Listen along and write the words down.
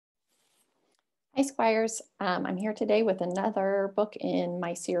Hi, Squires. I'm here today with another book in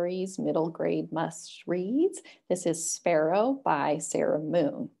my series, Middle Grade Must Reads. This is Sparrow by Sarah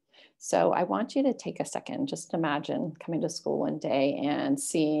Moon. So I want you to take a second, just imagine coming to school one day and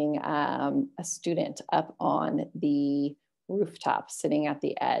seeing a student up on the rooftop sitting at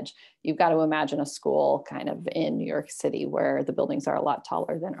the edge. You've got to imagine a school kind of in New York City where the buildings are a lot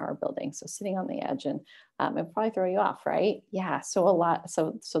taller than our building. So sitting on the edge and it'd probably throw you off, right? Yeah, so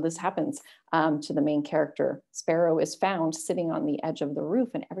this happens to the main character. Sparrow is found sitting on the edge of the roof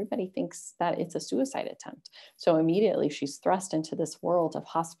and everybody thinks that it's a suicide attempt. So immediately she's thrust into this world of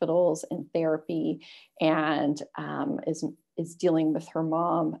hospitals and therapy and is dealing with her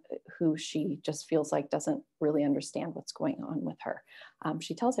mom, who she just feels like doesn't really understand what's going on with her.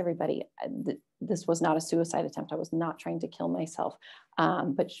 She tells everybody this was not a suicide attempt. I was not trying to kill myself.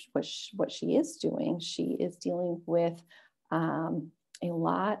 But what she is doing, she is dealing with a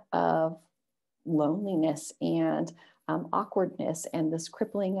lot of loneliness and awkwardness and this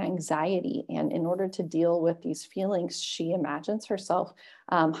crippling anxiety. And in order to deal with these feelings, she imagines herself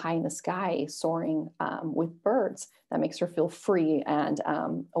high in the sky, soaring with birds. That makes her feel free and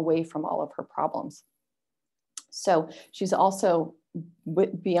away from all of her problems. So she's also,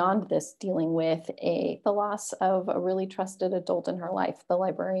 beyond this, dealing with the loss of a really trusted adult in her life, the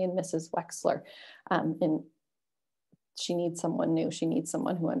librarian, Mrs. Wexler. And she needs someone new. She needs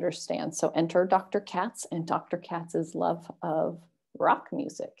someone who understands. So enter Dr. Katz and Dr. Katz's love of rock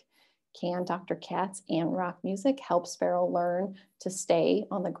music. Can Dr. Katz and rock music help Sparrow learn to stay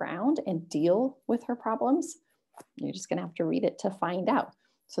on the ground and deal with her problems? You're just going to have to read it to find out.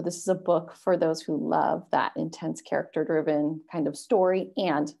 So this is a book for those who love that intense character-driven kind of story.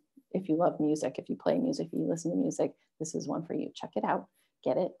 And if you love music, if you play music, if you listen to music, this is one for you. Check it out.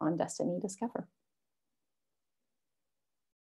 Get it on Destiny Discover.